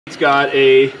It's got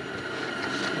a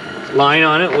line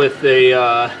on it with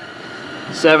a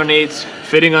 7/8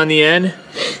 fitting on the end,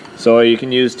 so you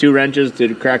can use 2 wrenches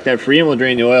to crack that free and we'll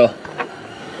drain the oil.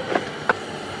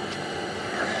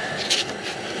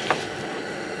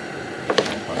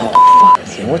 Oh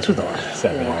fuck, what's with all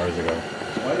 7 hours ago?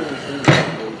 Why do we think go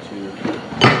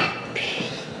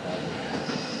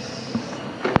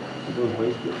to those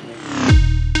waste groups?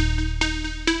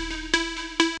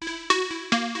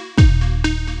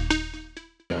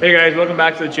 Hey guys, welcome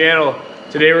back to the channel.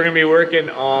 Today we're going to be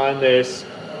working on this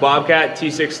Bobcat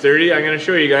T630. I'm going to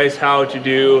show you guys how to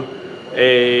do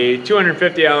a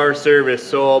 250-hour service.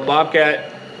 So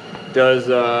Bobcat does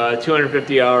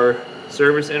 250-hour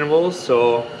service intervals.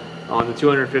 So on the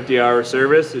 250-hour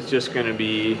service, it's just going to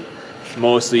be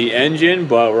mostly engine,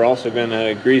 but we're also going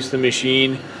to grease the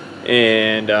machine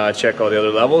and check all the other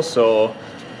levels. So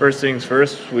first things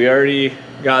first, we already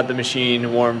got the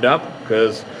machine warmed up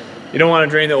because you don't want to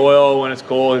drain the oil when it's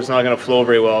cold. It's not going to flow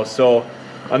very well. So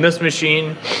on this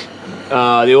machine,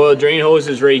 the oil drain hose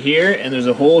is right here, and there's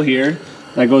a hole here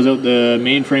that goes out the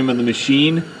main frame of the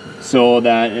machine so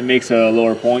that it makes a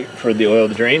lower point for the oil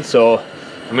to drain. So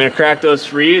I'm going to crack those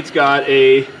free. It's got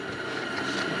a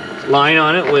line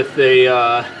on it with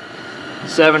a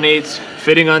 7/8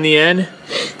 fitting on the end,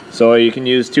 so you can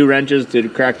use 2 wrenches to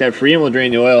crack that free and we'll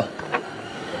drain the oil.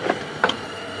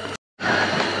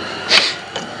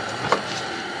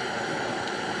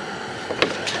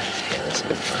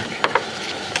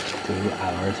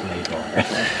 Hours later.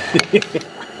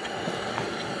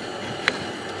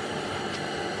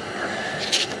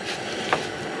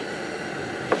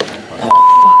 Oh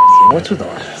fuck, what's with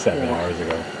all 7 hours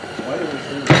ago? why do we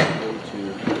think go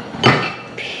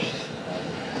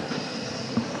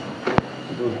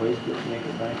to those waste groups make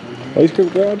it back in here? Ice cream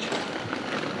garage?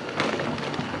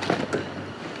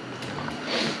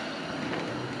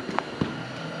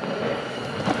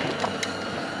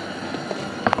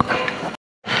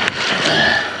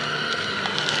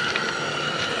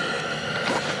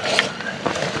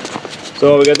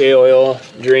 So we got the oil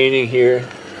draining here,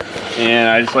 and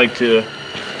I just like to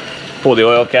pull the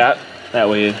oil cap. That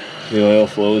way the oil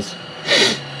flows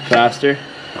faster.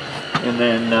 And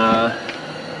then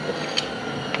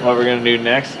what we're gonna do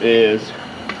next is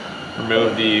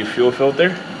remove the fuel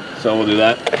filter. So we'll do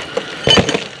that.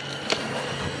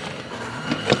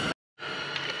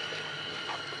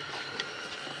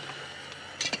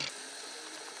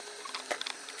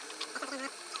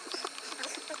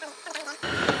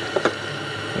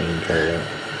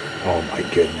 Oh my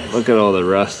goodness. Look at all the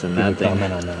rust in that thing.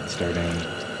 Comment on that starting.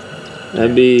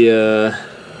 That'd be a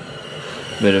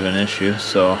bit of an issue.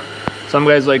 So some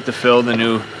guys like to fill the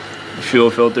new fuel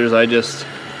filters. I just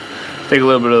take a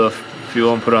little bit of the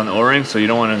fuel and put it on the O-ring, so you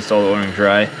don't want to install the O-ring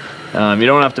dry. You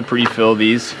don't have to pre-fill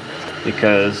these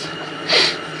because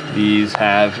these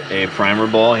have a primer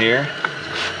ball here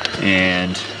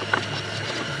and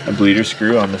a bleeder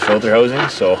screw on the filter housing.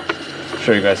 So I'll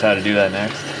show you guys how to do that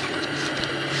next.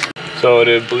 So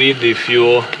to bleed the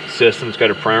fuel system, it's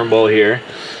got a primer ball here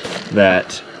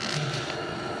that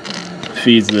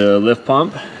feeds the lift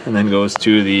pump and then goes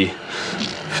to the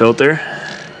filter.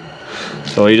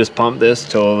 So you just pump this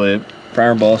till the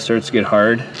primer ball starts to get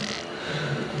hard.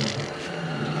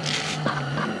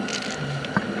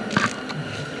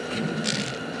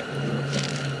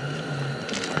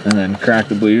 And then crack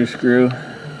the bleeder screw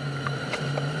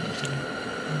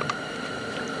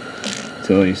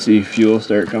till you see fuel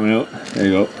start coming out. There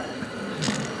you go.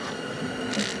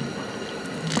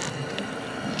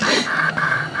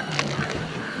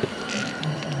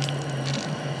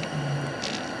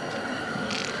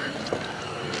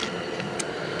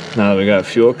 Now that we got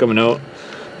fuel coming out,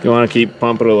 you want to keep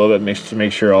pumping a little bit,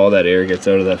 make sure all that air gets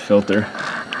out of that filter.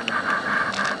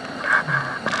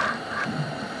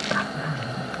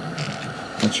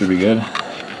 That should be good.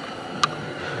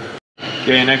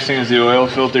 Okay, next thing is the oil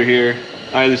filter here.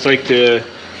 I just like to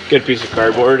get a piece of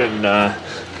cardboard and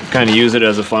kind of use it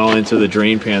as a funnel into the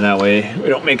drain pan. That way we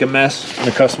don't make a mess in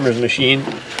the customer's machine.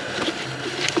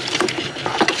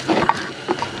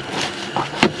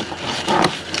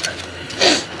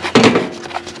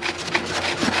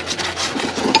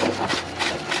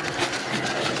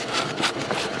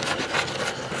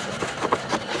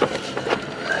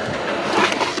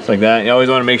 Just like that. You always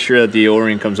want to make sure that the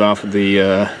O-ring comes off of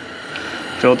the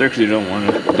filter because you don't want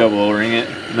to double O-ring it.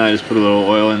 Now I just put a little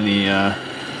oil in the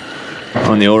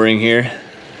on the O-ring here.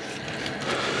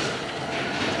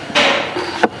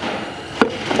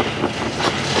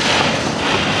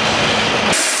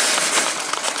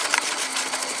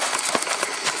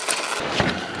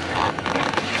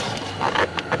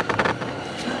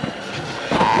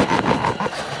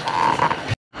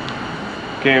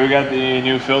 Okay, we got the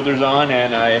new filters on,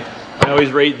 and I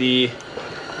always rate the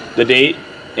date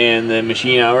and the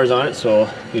machine hours on it, so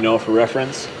you know for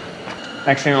reference.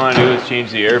 Next thing I want to do is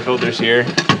change the air filters here.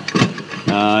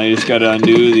 You just got to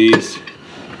undo these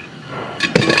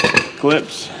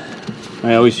clips.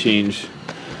 I always change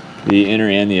the inner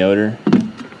and the outer.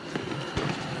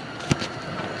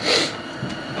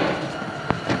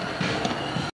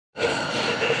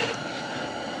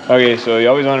 Okay, so you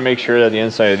always want to make sure that the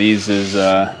inside of these is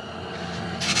air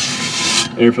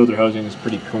filter housing is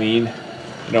pretty clean.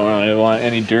 You don't really want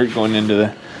any dirt going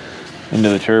into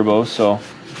the turbo, so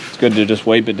it's good to just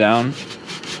wipe it down.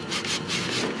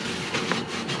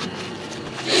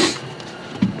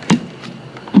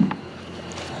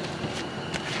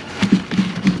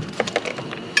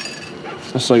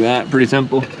 Just like that, pretty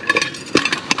simple.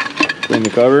 Clean the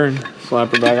cover and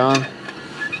slap it back on.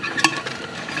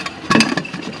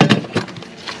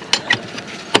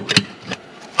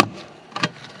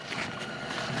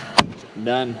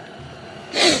 Done.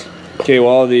 Okay,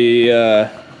 while the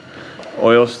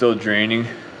oil's still draining,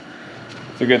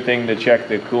 it's a good thing to check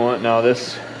the coolant. Now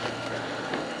this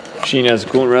machine has a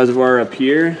coolant reservoir up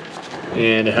here,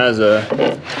 and it has a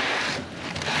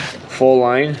full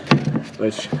line,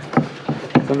 which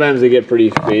sometimes they get pretty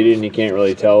faded and you can't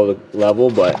really tell the level,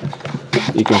 but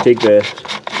you can take the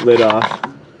lid off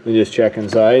and just check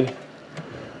inside.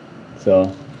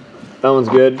 So that one's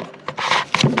good,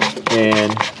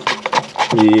 and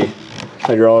the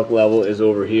hydraulic level is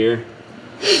over here.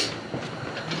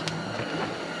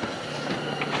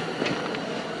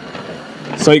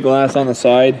 Sight glass on the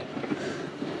side.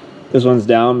 This one's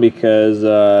down because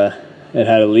it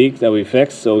had a leak that we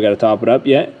fixed, so we got to top it up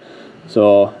yet.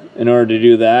 So in order to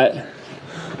do that,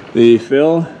 the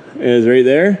fill is right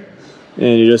there,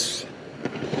 and you just,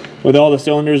 with all the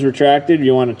cylinders retracted,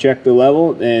 you want to check the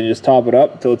level and just top it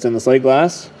up until it's in the sight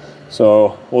glass.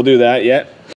 So we'll do that yet.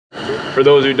 For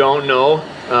those who don't know,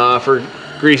 for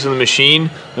greasing the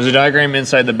machine, there's a diagram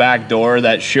inside the back door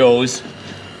that shows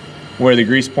where the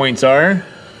grease points are.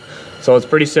 So it's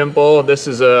pretty simple. This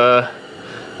is a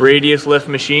radius lift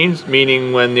machine,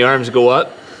 meaning when the arms go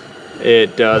up, they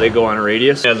go on a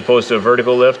radius, as opposed to a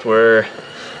vertical lift where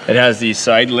it has these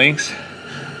side links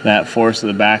that force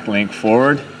the back link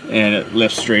forward and it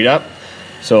lifts straight up.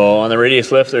 So on the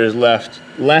radius lift, there's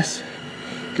less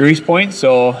grease points,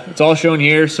 so it's all shown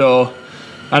here. So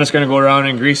I'm just gonna go around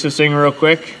and grease this thing real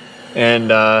quick, and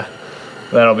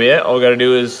that'll be it. All we gotta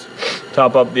do is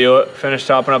top up the oil, finish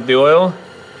topping up the oil,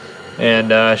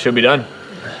 and should be done.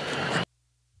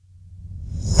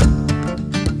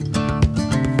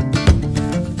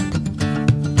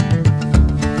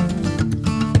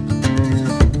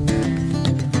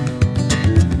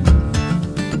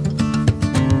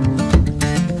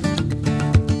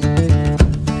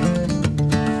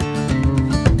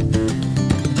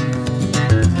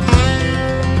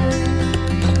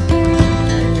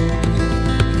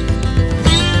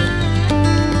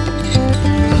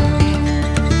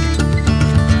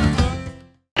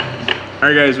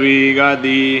 Alright guys, we got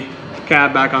the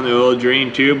cap back on the oil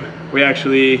drain tube. We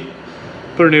actually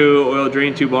put a new oil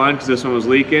drain tube on because this one was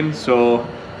leaking. So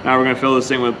now we're going to fill this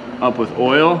thing up with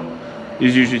oil.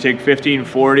 These usually take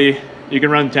 1540. You can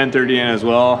run 1030 in as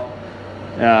well.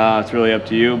 It's really up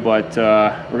to you, but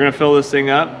we're going to fill this thing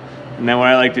up. And then what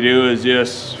I like to do is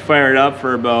just fire it up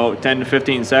for about 10 to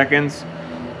 15 seconds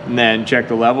and then check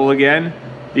the level again.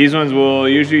 These ones will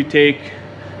usually take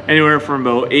anywhere from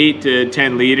about 8 to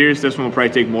 10 liters. This one will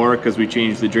probably take more because we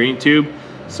changed the drain tube.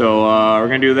 So we're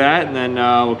gonna do that, and then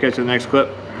we'll catch you in the next clip.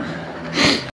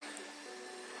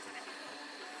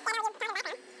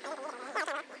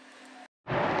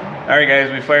 Alright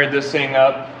guys, we fired this thing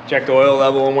up. Check the oil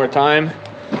level one more time.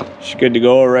 It's good to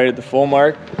go right at the full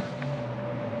mark.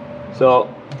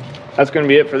 So that's gonna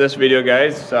be it for this video,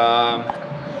 guys.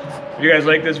 If you guys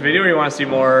like this video or you want to see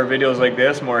more videos like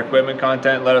this, more equipment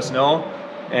content, let us know.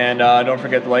 And don't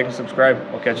forget to like and subscribe.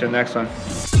 We'll catch you in the next one.